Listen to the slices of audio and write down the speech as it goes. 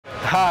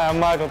Hi,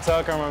 I'm Michael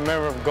Tucker. I'm a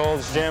member of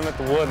Gold's Gym at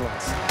the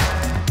Woodlands.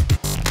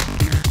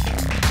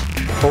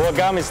 Well, what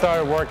got me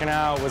started working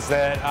out was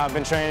that I've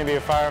been training to be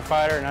a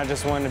firefighter and I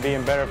just wanted to be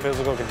in better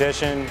physical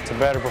condition to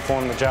better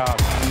perform the job.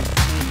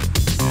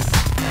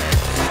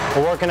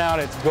 But working out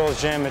at Gold's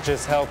Gym, it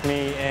just helped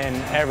me in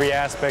every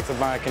aspect of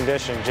my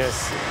condition,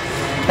 just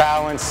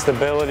balance,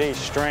 stability,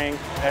 strength,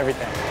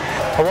 everything.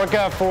 I work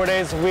out 4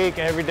 days a week.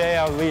 Every day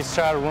I'll at least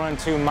try to run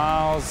 2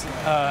 miles.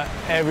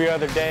 Every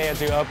other day I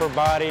do upper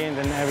body, and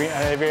then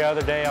every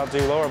other day I'll do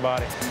lower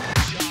body.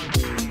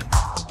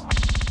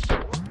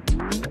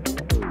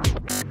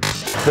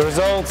 The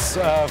results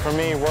for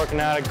me working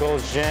out at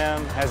Gold's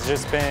Gym has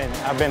just been,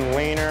 I've been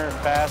leaner,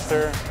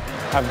 faster.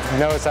 I've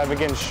noticed I've been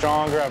getting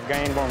stronger, I've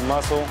gained more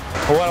muscle.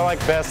 But what I like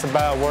best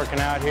about working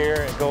out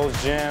here at Gold's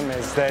Gym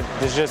is that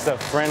there's just a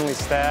friendly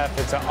staff,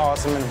 it's an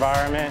awesome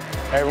environment,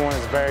 everyone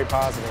is very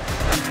positive.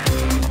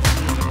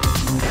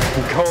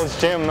 Gold's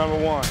Gym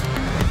 #1.